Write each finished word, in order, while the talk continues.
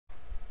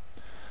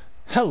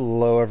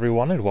Hello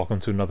everyone and welcome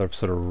to another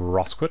episode of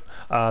Rosquit.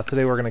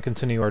 Today we're going to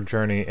continue our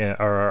journey,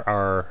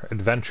 our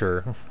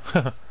adventure,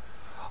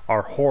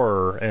 our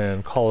horror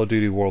in Call of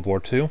Duty World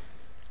War II.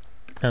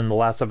 In the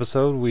last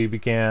episode we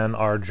began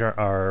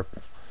our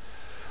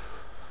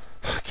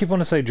I keep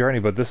wanting to say journey,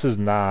 but this is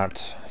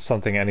not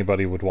something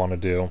anybody would want to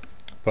do.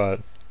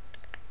 But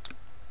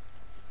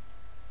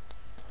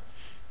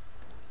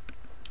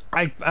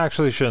I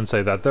actually shouldn't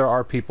say that. There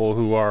are people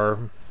who are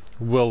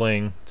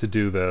willing to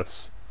do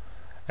this.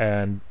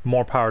 And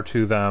more power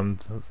to them.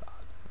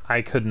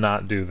 I could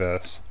not do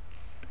this.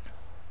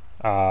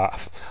 I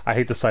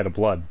hate the sight of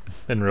blood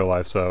in real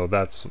life, so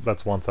that's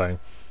one thing.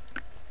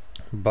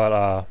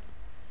 But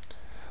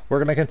we're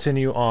gonna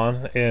continue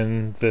on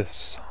in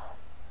this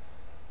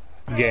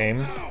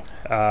game.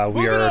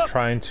 We are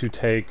trying to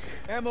take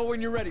ammo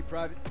when you're ready,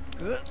 Private.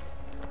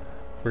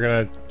 We're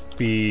gonna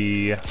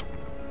be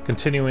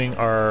continuing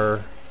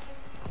our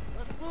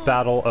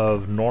Battle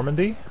of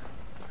Normandy.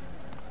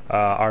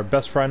 Our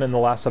best friend in the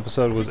last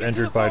episode was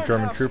injured by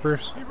German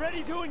troopers. Be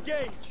ready to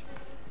engage.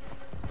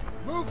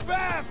 Move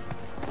fast!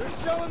 They're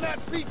shelling that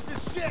beach to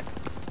shit!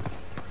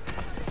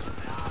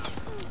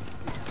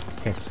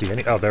 Can't see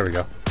any. Oh, there we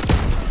go.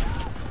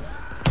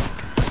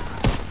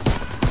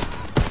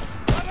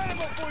 Got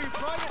ammo for you,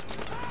 Private!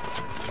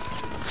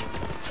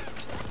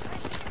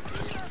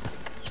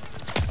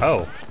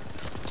 Oh.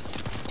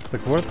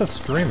 Like, where'd the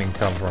screaming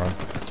come from?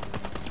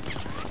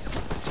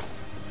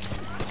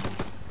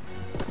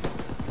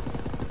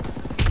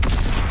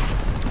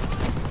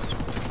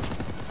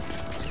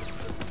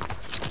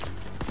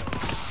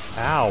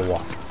 Ow.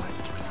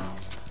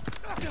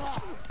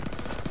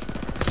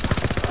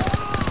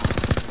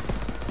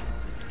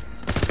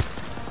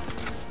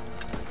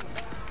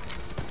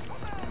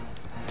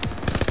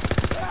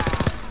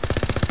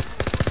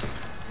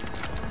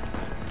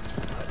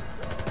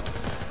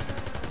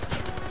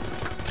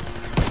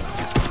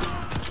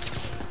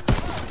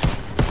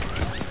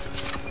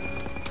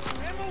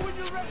 Ammo when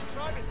you're ready,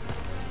 Private!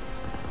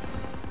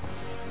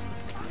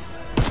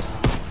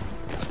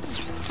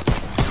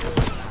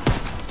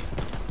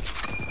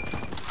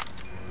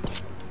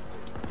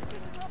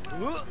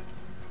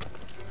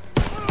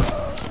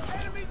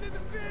 Enemies in the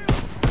field!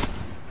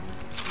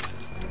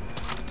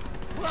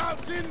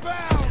 Crowds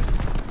inbound!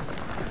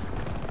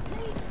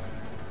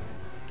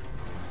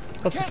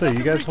 What to say?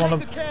 You guys want to?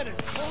 Hold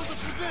the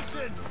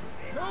position!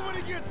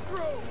 Nobody gets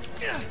through!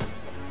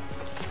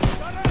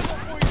 Got ammo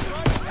for you,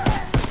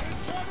 Private!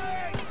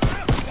 Incoming!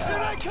 Here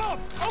they come!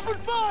 Open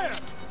fire!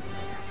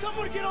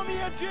 Someone get on the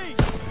MG!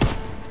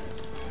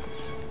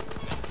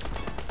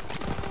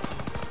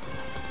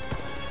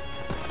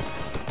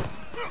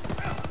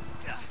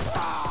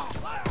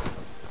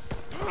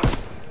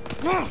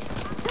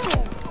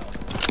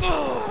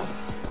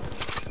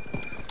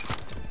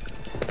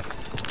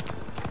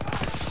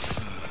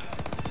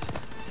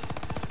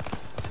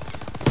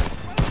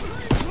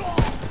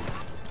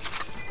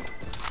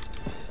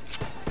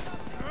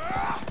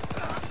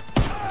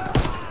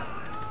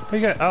 What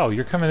you got? Oh,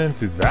 you're coming in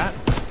through that?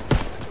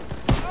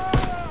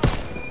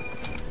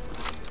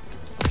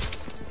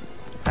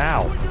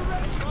 Ow.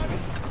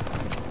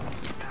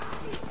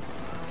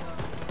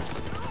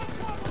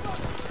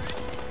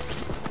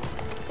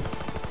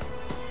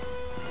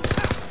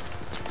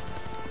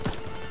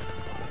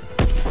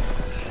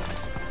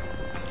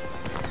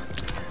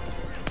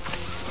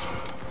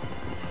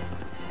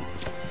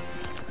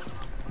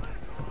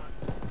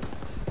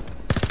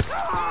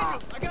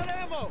 I got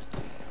ammo!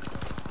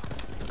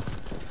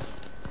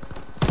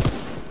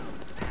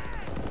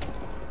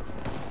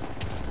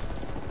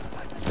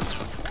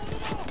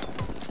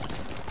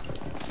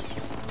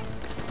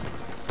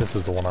 This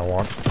is the one I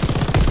want.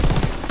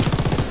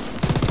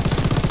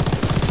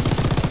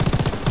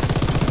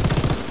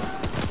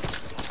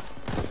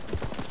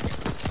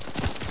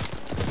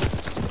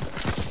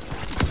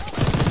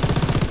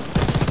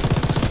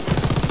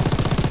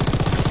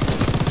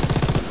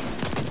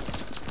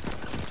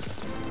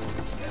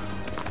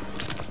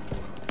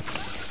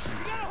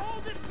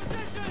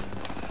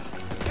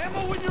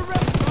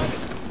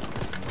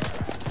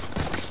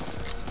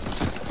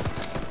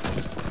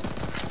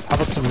 How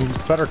about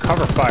some better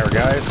cover fire,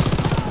 guys?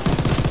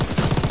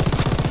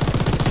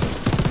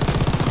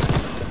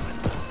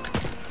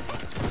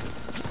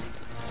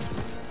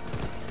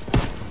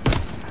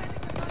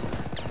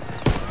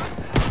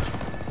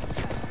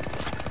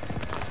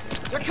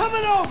 They're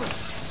coming over!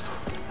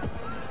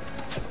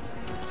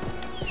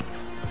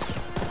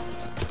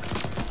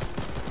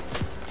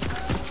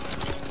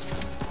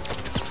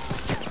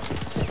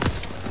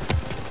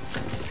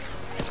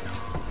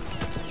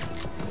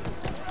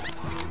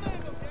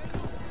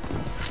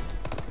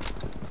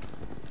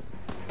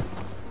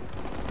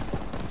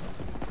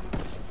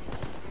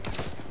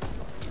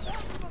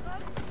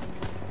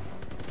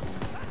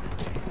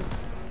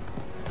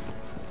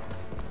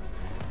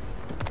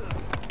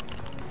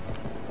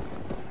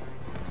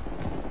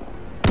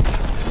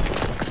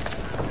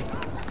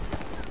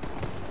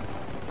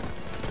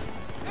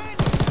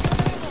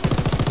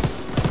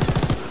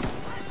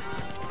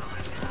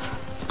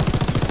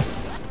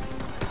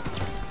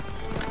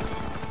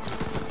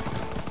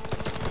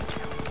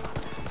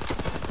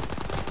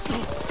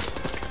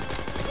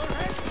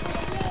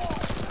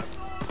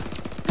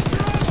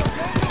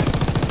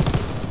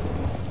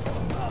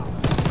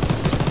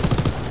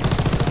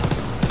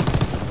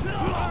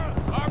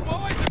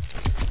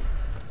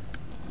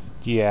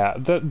 Yeah,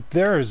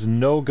 there is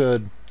no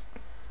good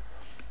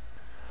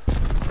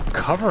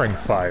covering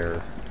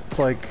fire. It's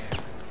like...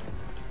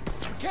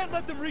 Can't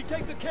let them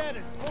retake the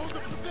cannon. Hold the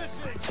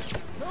position.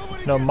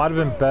 Nobody No, it gets might have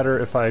been through. better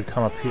if I had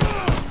come up here.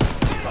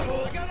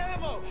 I got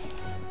ammo.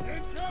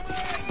 Incoming.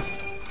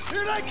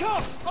 Here they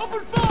come.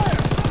 Open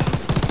fire.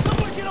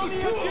 Someone get on the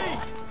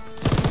MG.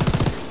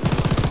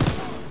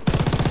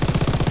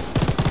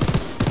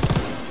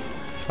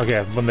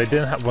 Okay, when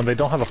they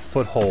don't have a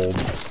foothold,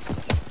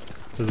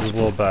 this is a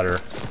little better.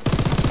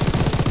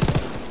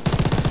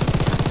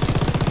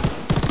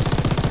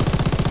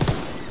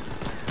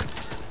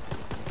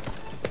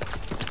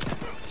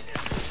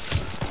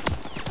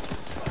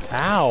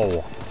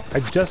 Ow! I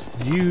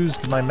just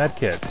used my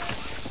medkit.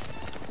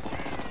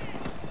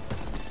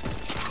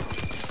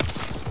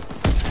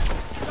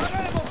 Got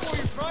ammo for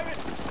you, Private.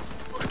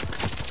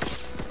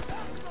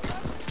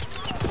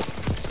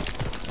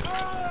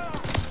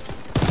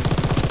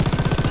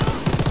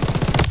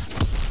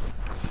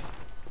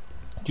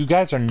 You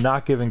guys are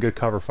not giving good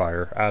cover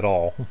fire at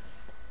all.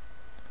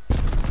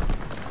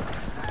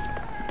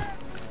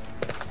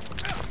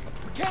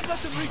 Can't let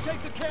them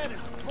retake the cannon.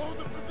 Hold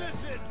the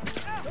position.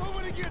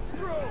 Nobody gets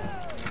through.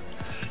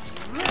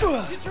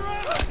 Get your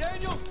ammo,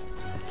 Daniels.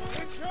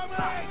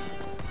 Incoming.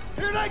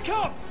 Here they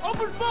come.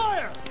 Open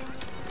fire.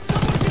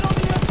 Someone get on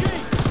the MG.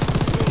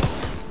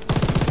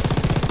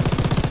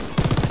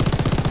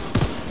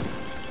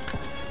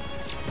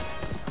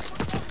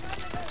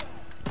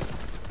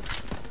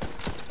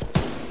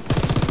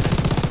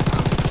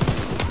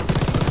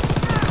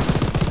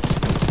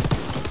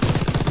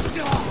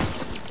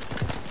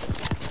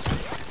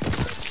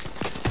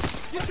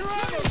 Get your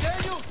ammo,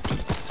 Daniels!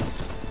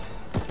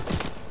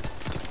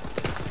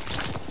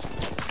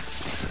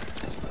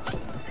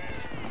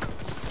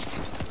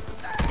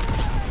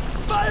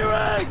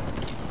 Firing!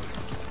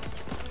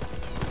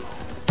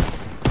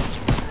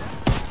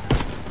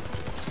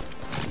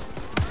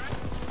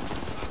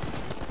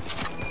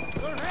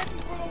 They're heading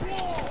for the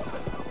wall!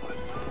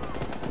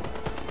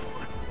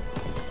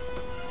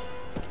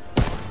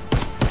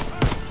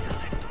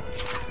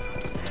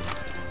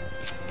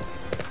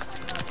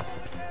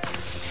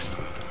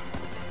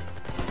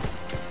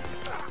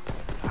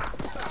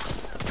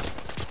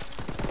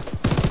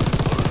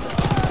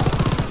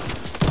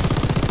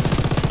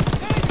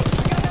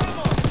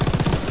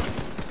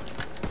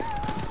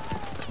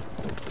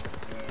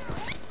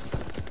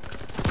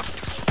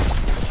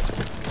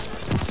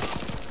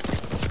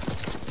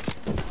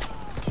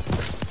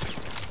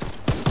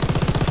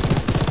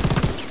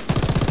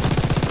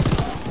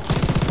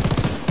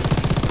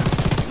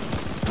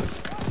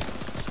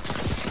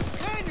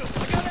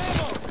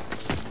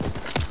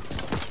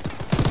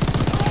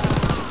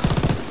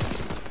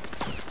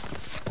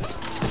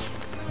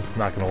 It's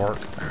not gonna work.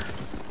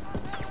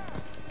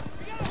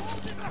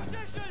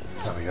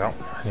 There we go.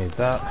 I need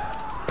that.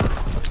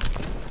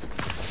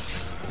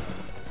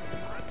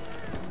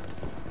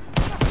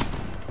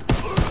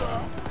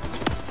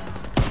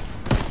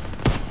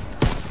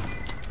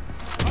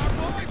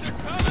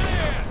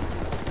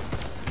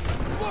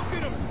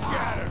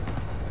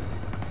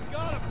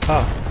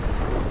 Oh.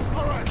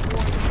 All right,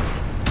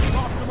 boys.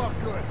 Locked them up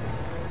good.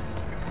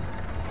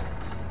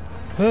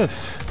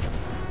 Oof.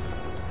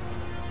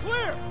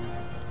 Clear!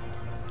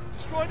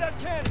 Destroy that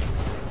cannon.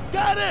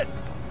 Got it!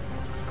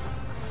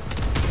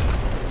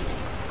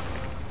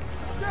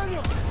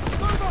 Daniel,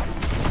 move up!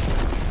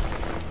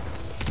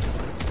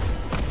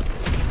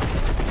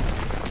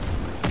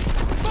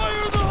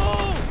 Fire in the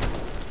hole!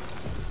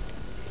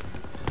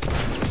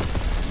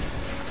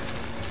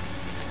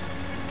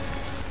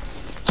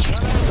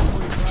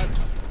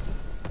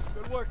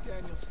 Good work,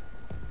 Daniels.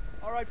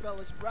 All right,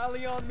 fellas,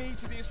 rally on me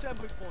to the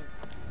assembly point.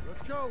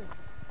 Let's go.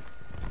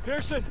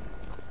 Pearson,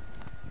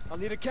 I'll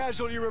need a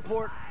casualty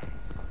report.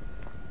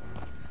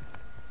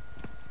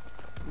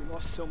 We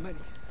lost so many.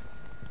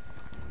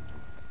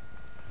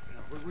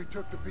 Yeah, when we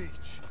took the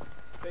beach.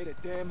 Paid a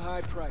damn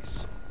high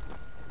price.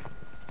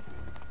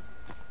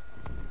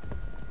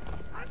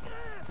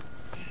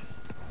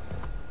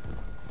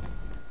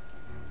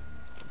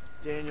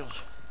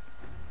 Daniels.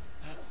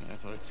 I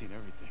thought I'd seen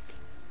everything.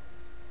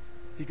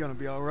 He gonna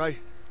be all right?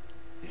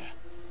 Yeah.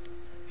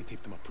 He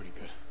taped them up pretty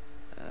good.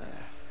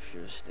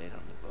 Should have stayed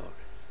on the boat.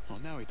 Well,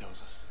 now he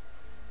tells us.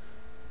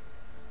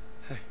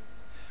 Hey,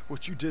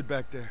 what you did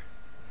back there,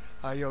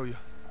 I owe you.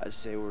 I'd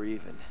say we're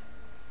even.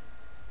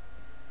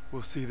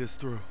 We'll see this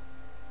through.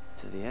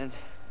 To the end?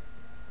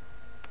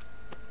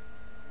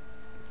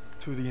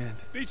 To the end.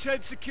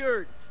 Beachhead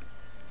secured.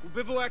 We'll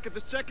bivouac at the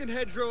second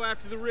hedgerow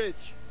after the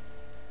ridge.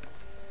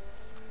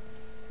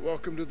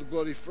 Welcome to the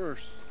Bloody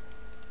First.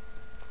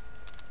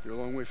 You're a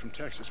long way from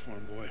Texas,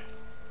 farm boy.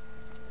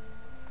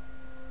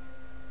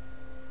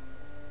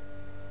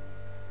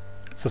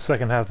 It's the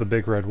second half of the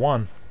Big Red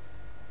One.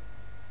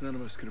 None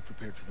of us could have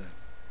prepared for that.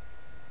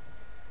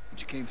 But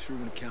you came through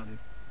when it counted.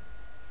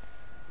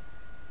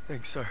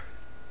 Thanks, sir.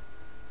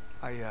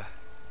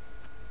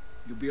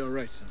 You'll be all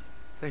right, son.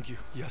 Thank you.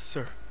 Yes,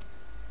 sir.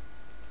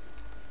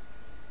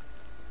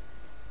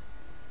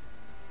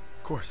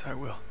 course I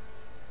will.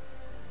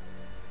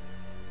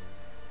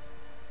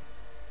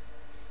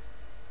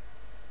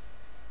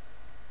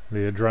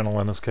 The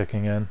adrenaline is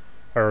kicking in.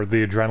 Or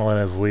the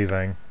adrenaline is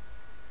leaving.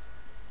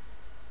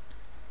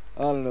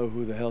 I don't know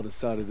who the hell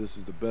decided this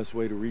was the best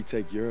way to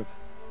retake Europe,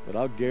 but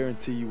I'll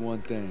guarantee you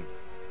one thing.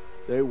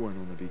 They weren't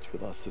on the beach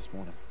with us this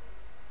morning.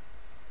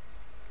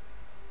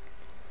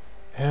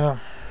 Yeah.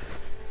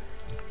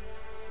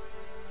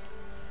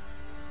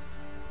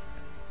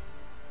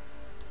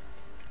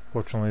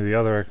 Fortunately, the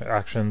other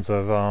actions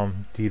of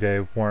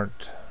D-Day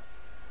weren't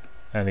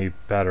any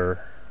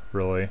better,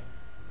 really.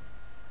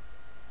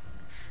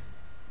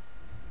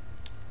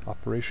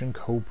 Operation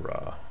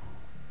Cobra.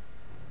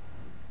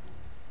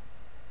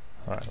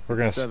 Alright, we're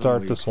gonna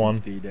start this one.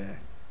 D-Day.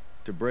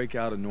 To break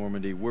out of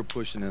Normandy, we're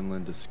pushing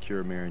inland to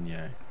secure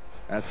Marigny.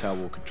 That's how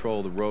we'll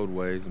control the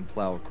roadways and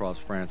plow across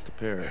France to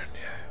Paris.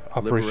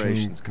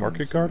 Operation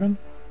Market Garden?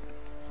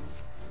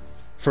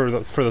 For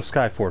the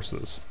Sky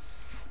Forces.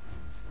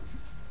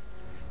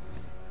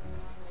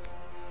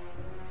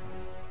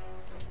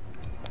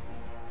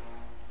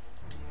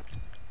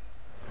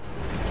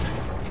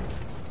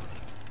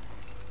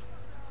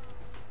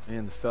 Me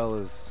and the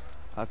fellas,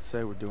 I'd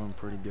say we're doing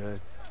pretty good.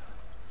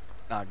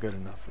 Not good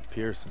enough for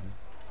Pearson,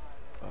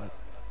 but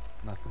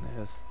nothing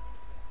is.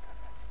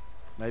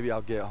 Maybe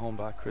I'll get home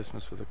by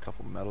Christmas with a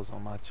couple medals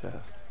on my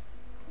chest.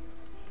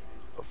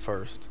 But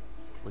first,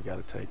 we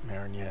gotta take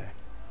Marigny.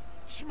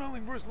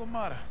 Schmeling versus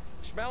LaMotta.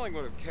 Schmeling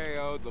would have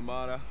KO'd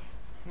LaMotta.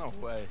 No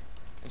way.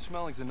 And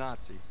Schmeling's a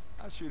Nazi.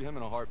 I'd shoot him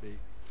in a heartbeat.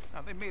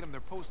 Now, they made him their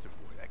poster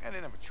boy. That guy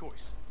didn't have a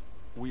choice.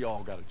 We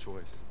all got a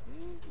choice.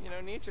 You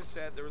know, Nietzsche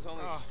said there was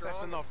only strong...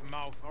 That's enough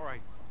mouth. All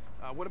right.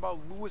 What about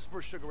Lewis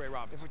versus Sugar Ray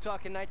Robinson? If we're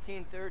talking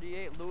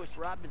 1938, Lewis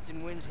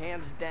Robinson wins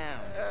hands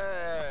down.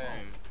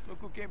 Hey! Look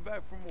who came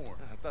back for more.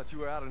 I thought you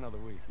were out another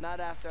week.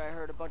 Not after I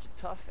heard a bunch of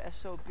tough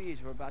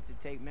SOBs were about to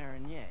take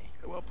Marigny. Yeah,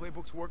 well,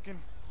 playbook's working.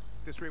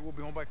 At this rate, we'll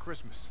be home by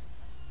Christmas.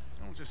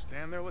 Don't just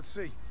stand there. Let's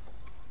see.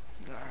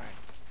 All right.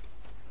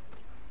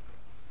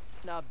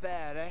 Not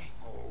bad, eh?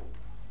 Oh.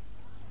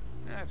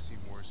 Yeah, I've seen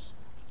worse.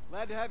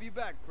 Glad to have you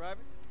back,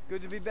 Private.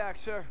 Good to be back,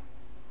 sir.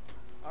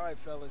 All right,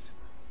 fellas.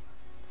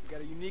 We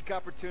got a unique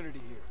opportunity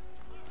here.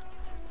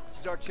 This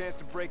is our chance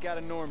to break out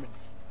of Normandy.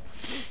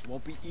 It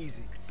won't be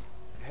easy.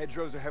 The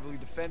hedgerows are heavily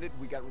defended.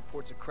 We got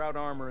reports of Kraut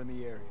armor in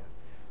the area.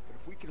 But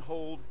if we can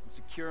hold and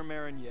secure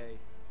Marigny,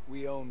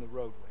 we own the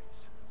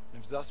roadways.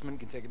 And if Zussman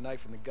can take a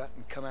knife in the gut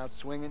and come out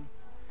swinging,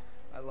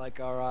 I like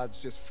our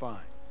odds just fine.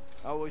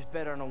 Always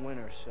bet on a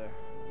winner, sir.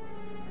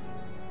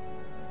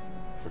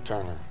 For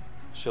Turner,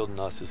 shielding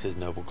us is his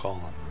noble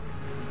calling.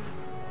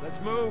 Let's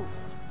move.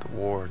 The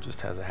war just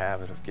has a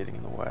habit of getting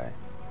in the way.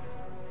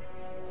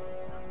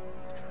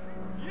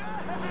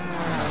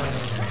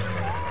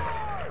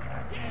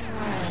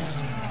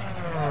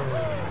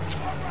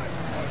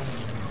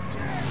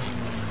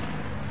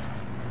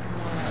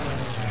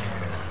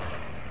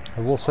 I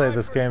will say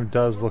this game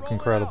does look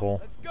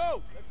incredible. Let's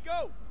go! Let's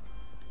go!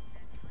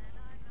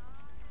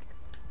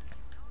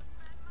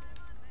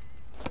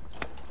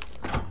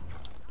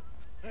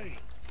 Hey.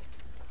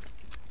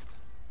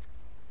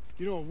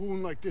 You know, a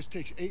wound like this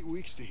takes 8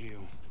 weeks to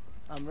heal.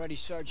 I'm ready,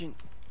 Sergeant.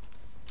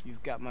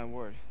 You've got my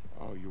word.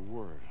 Oh, your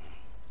word.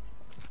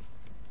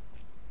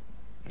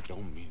 That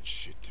don't mean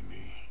shit to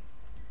me.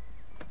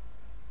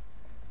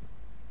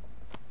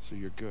 So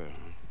you're good,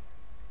 huh?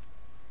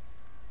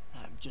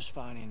 I'm just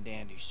fine and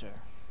dandy, sir.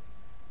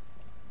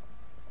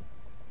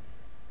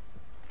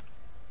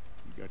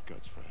 You got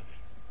guts, Private.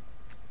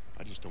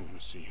 I just don't want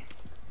to see him.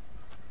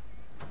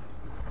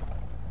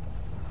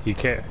 He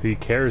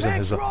cares in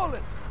his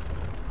rolling!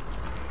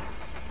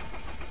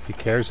 he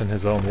cares in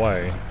his own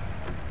way.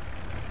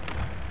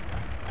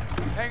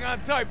 Hang on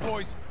tight,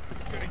 boys.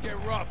 It's gonna get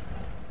rough.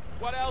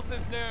 What else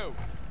is new?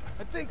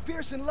 I think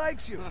Pearson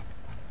likes you.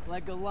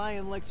 Like a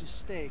lion likes a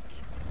steak.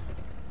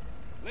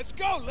 Let's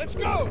go! Let's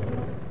go!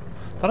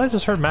 Thought I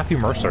just heard Matthew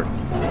Mercer,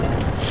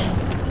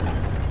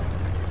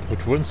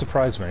 which wouldn't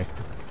surprise me.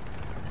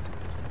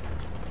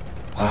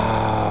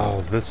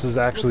 Wow, this is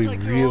actually Looks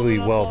like you're really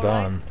holding up well all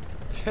done.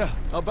 Yeah,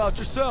 how about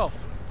yourself?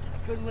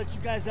 Couldn't let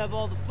you guys have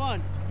all the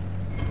fun.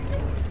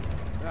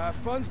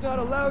 Fun's not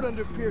allowed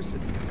under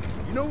Pearson.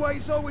 You know why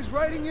he's always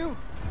writing you?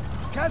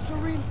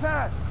 Kasserine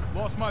Pass.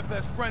 Lost my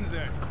best friends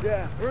there.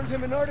 Yeah, earned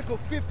him an Article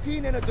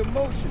 15 and a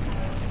demotion.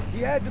 He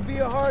had to be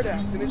a hard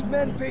ass, and his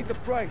men paid the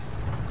price.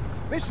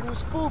 Mission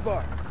was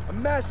Fubar, a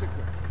massacre.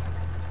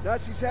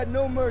 Nazis had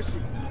no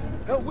mercy.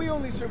 Hell, we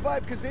only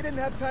survived because they didn't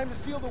have time to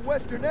seal the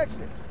western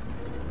exit.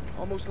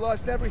 Almost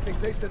lost everything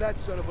thanks to that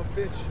son of a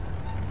bitch.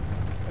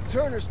 And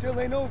Turner still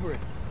ain't over it.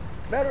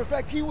 Matter of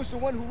fact, he was the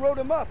one who wrote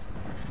him up.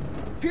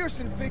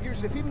 Pearson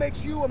figures if he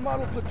makes you a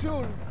model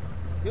platoon,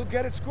 he'll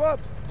get it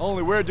scrubbed.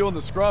 Only we're doing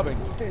the scrubbing.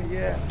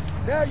 Yeah,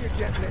 now you're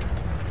getting it.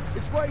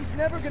 It's why he's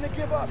never gonna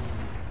give up.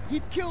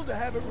 He'd kill to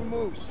have it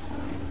removed.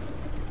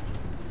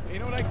 You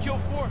know what I'd kill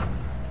for?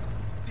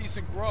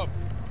 Decent grub.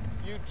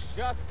 You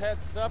just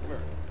had supper.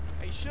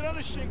 Hey, shit on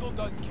a shingle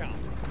doesn't count.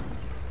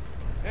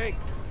 Hey,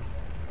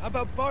 how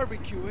about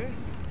barbecue, eh?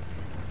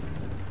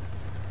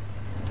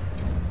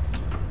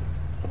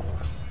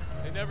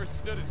 They never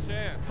stood a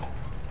chance.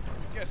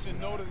 Guessing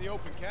no to the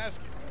open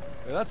casket.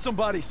 Hey, that's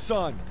somebody's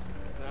son.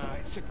 Nah,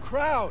 it's a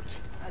crowd.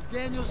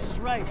 Daniels is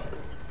right.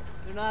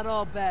 They're not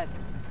all bad.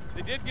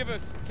 They did give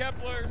us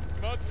Kepler,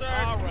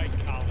 Mozart. All right,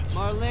 college.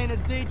 Marlena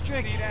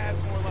Dietrich. See,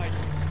 that's more like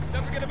it.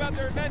 Don't forget about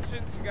their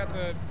inventions. You got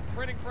the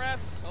printing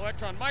press,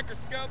 electron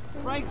microscope.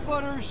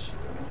 Frankfurters.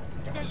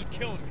 You guys are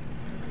killing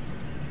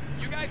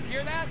me. You guys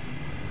hear that?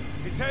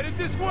 It's headed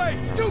this way.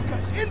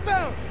 Stukas,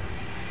 inbound!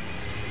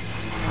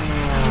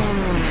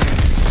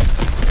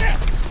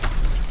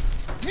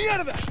 Me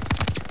out of that!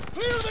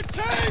 Clear the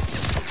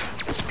tanks!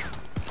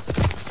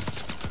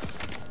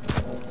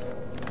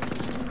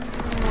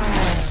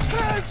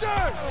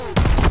 Panzer!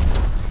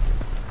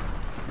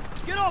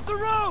 Get off the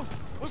road!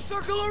 We'll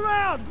circle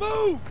around!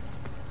 Move!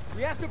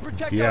 We have to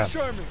protect Yeah. our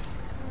Shermans.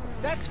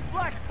 That's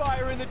flak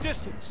fire in the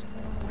distance.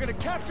 We're gonna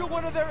capture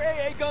one of their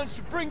AA guns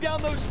to bring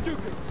down those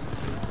Stukas.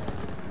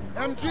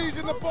 MG's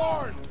in the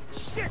barn!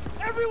 Shit!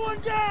 Everyone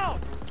down!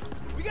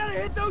 We gotta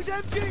hit those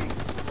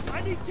MGs!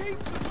 I need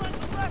teams to run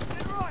the left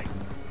and right!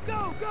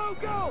 Go, go,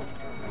 go!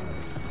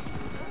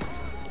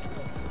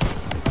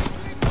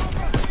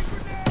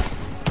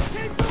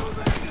 Keep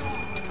moving!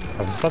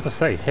 I was about to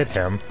say, hit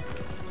him.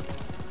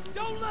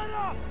 Don't let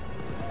up!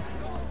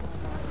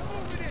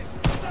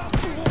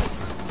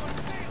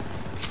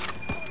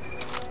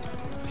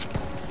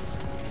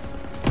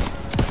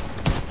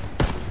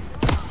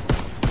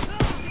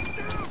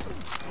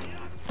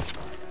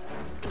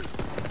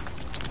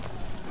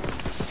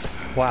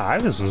 Wow, I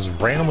just was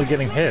randomly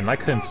getting hit and I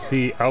couldn't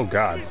see. Oh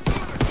god.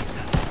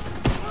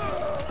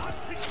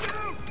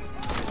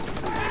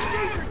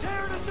 You're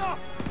tearing us up!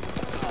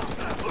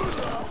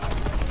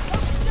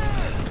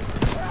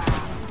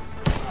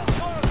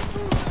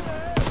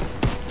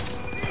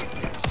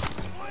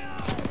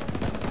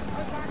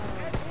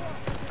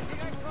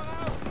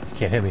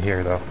 Can't hit me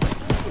here though.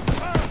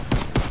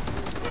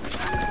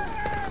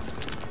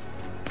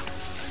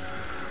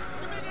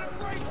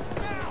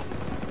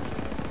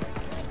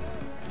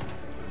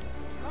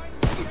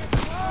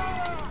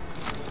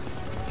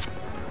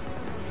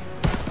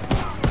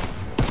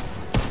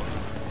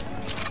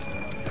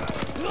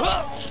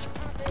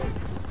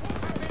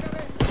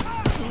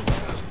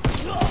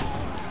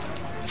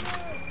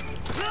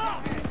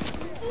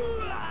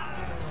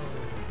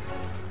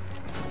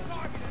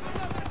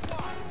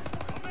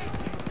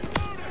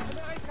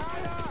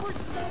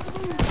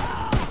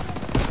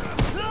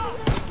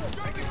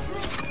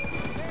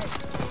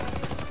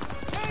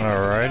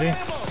 Alrighty.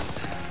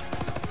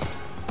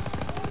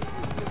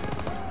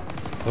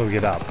 We'll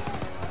get up.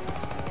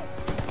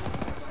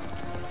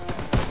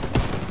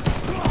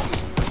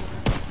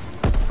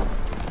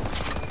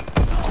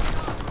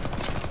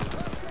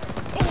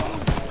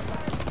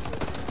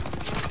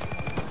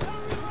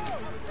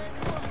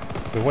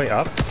 So way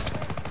up.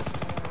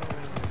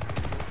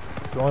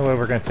 It's the only way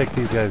we're gonna take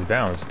these guys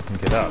down is if we can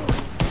get up.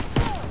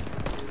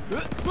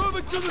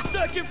 Moving to the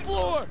second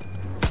floor!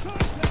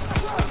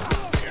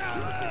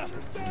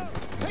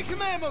 Take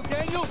some ammo,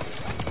 Daniels!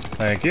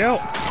 Thank you.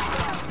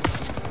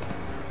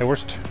 Hey,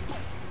 where's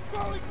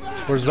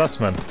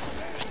Zutzman?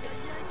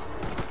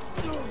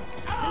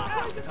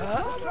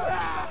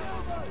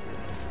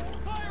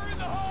 Fire in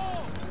the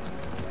hole!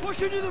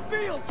 Push into the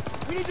field!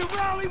 We need to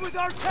rally with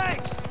our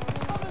tanks!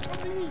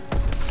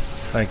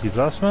 Thank you,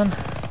 Zussman.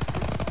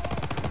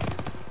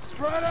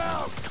 Spread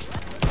out!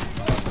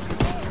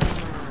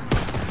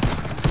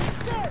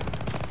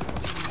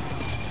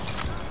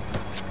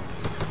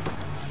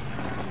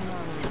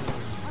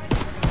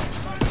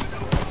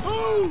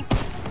 Move!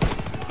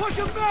 Push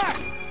them back!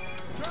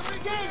 German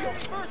Daniel,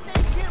 first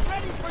aid kit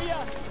ready for you!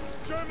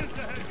 Germans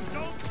ahead!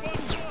 Don't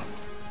bunch up!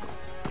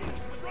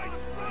 Right in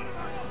front of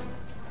us!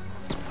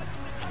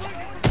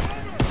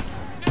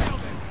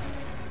 Nailed it.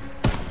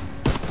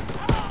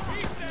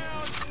 He's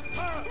down.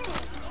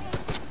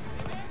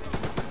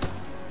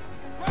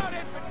 Crowd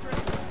infantry.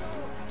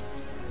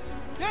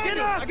 Get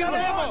up! I got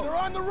ammo! They're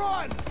on the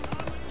run!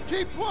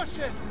 Keep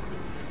pushing!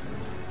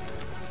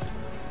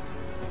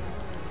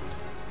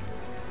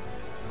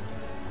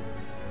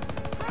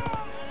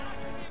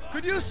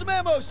 Could use some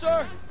ammo,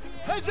 sir!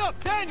 Heads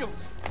up,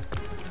 Daniels!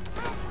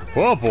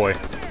 Oh boy.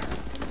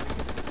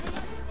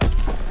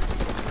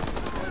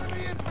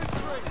 Enemy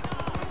infantry!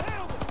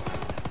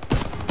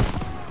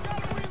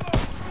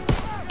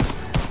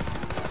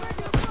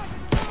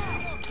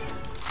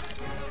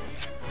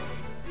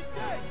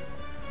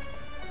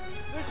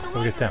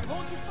 We'll get them.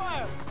 Hold your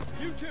fire!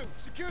 You two,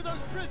 secure those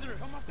prisoners!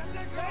 Come off that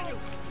next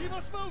Daniels! Keep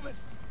us moving!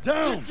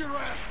 Down! Get your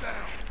ass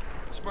down!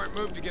 Smart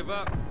move to give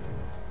up.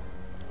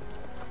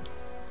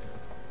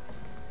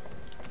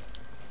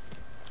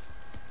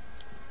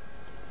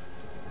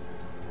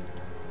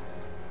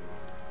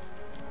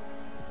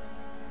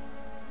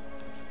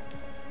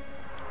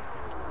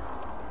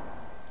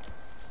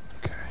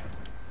 Okay.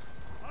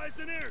 Eyes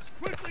and ears,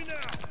 quickly now!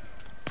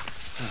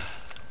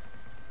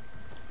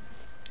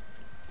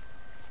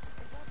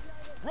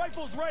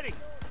 Rifles ready!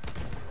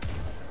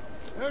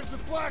 There's the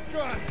flak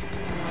gun.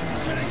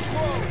 Getting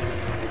close.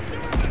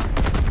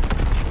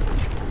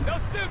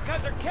 Those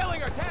Stukas are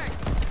killing our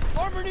tanks.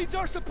 Armor needs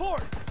our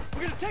support.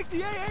 We're gonna take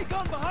the AA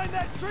gun behind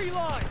that tree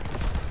line.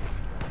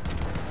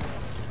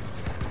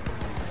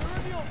 They're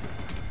in the open.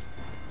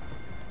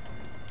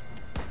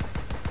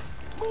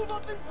 Move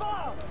up and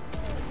file.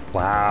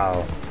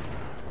 Wow.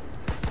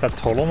 That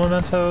total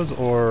mementos,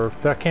 or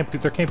there can't be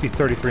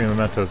 33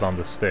 mementos on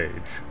the stage.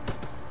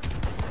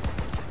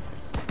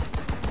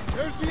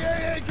 There's the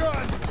AA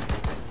gun.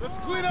 Let's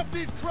clean up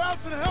these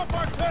crowds and help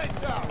our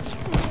tanks out.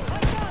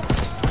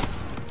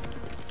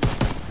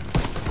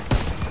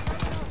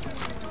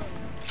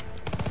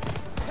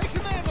 Take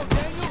some ammo,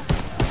 Daniel.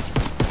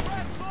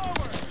 Press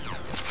forward.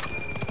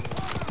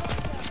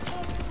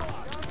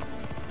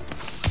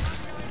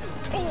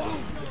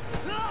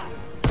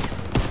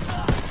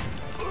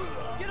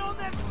 Get on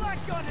that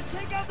flak gun and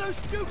take out those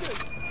Stukas.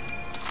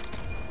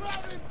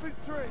 Crowd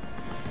infantry.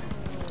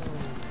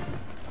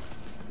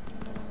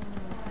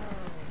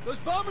 Those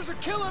bombers are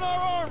killing our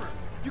armor.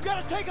 You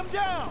gotta take them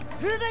down.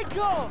 Here they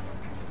come.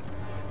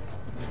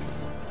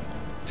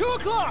 2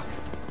 o'clock.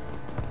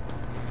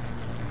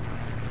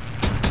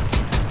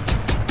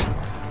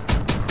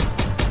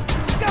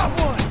 Got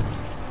one.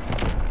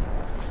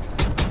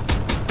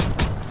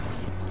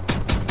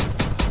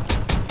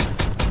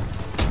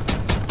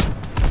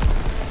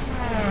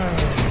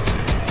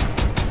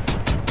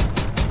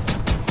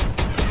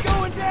 It's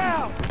going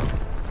down.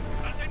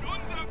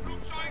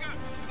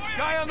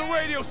 Guy on the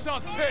radio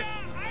sounds pissed.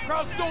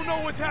 Crowds don't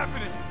know what's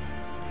happening.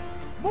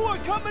 More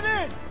coming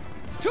in.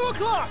 2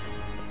 o'clock.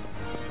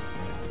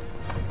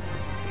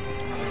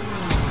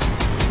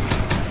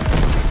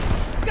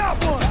 Got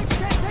one. Tanks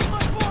can't take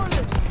much more of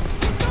this.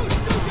 Keep those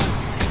Stukas.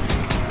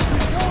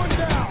 He's going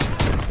down.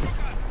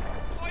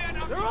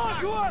 They're on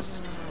to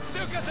us.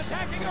 Stukas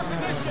attacking our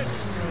position.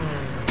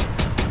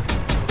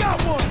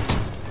 Got one.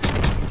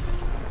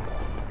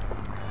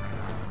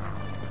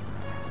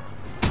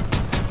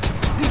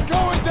 He's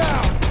going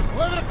down.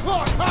 11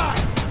 o'clock. High.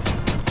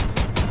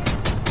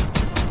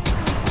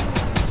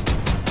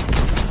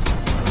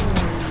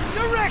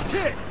 Direct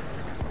hit.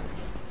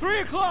 3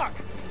 o'clock.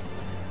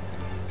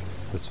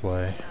 This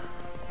way.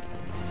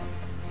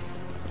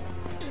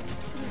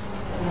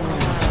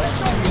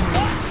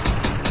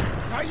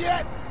 Not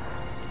yet.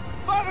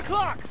 5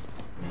 o'clock.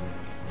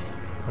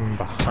 Coming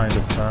behind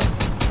us then.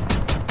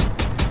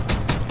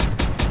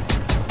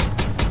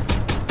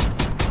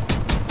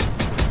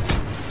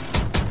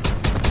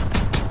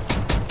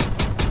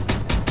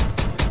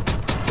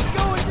 It's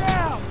going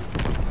down.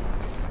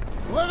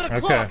 11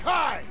 o'clock. Okay.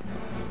 High.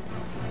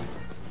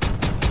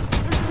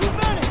 There's too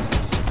many.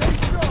 Stay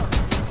sharp.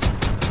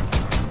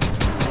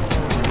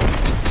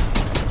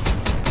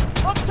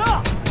 Up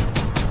top.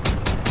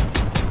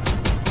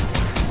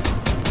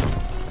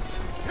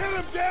 Hit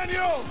him,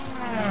 Daniels.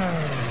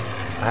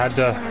 I had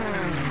to.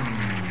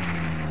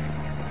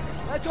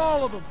 That's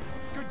all of them.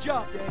 Good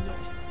job,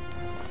 Daniels.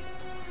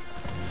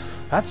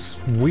 That's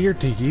weird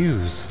to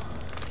use.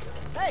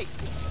 Hey,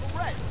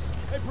 Perez.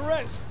 Hey,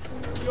 Perez.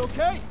 You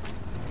okay?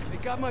 They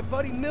got my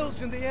buddy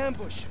Mills in the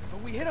ambush,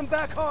 but we hit him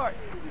back hard.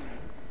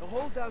 The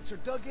holdouts are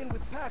dug in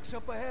with packs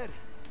up ahead.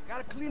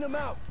 Gotta clean them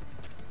out.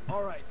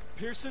 All right,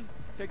 Pearson,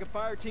 take a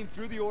fire team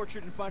through the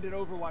orchard and find an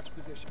overwatch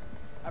position.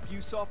 After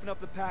you soften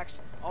up the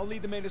packs, I'll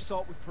lead the main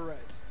assault with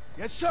Perez.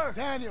 Yes, sir.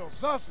 Daniel,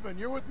 Sussman,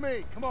 you're with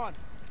me. Come on.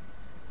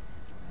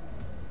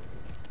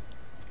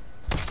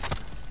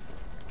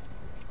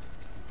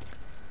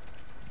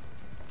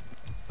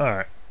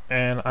 Alright,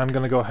 and I'm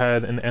gonna go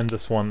ahead and end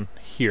this one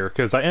here,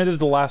 because I ended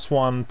the last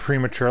one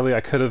prematurely.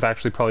 I could have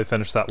actually probably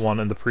finished that one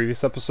in the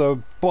previous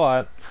episode,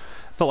 but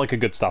it felt like a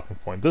good stopping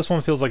point. This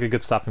one feels like a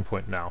good stopping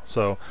point now.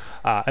 So,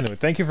 anyway,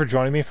 thank you for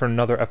joining me for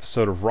another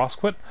episode of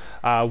Rosquit.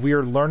 We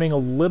are learning a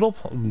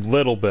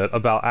little bit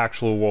about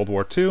actual World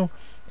War II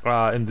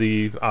in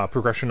the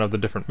progression of the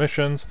different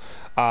missions.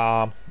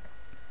 I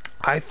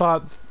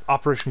thought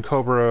Operation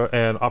Cobra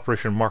and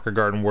Operation Market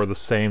Garden were the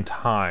same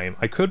time.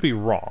 I could be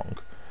wrong.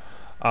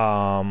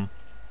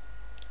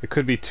 It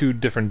could be two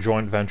different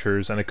joint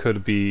ventures, and it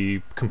could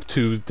be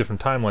two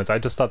different timelines. I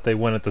just thought they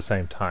went at the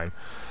same time.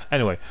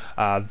 Anyway,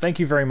 thank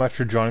you very much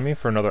for joining me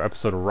for another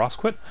episode of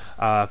Rosquit.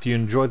 If you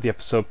enjoyed the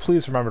episode,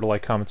 please remember to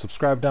like, comment,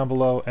 subscribe down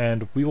below,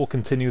 and we will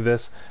continue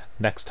this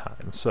next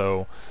time.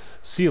 So,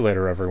 see you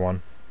later,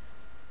 everyone.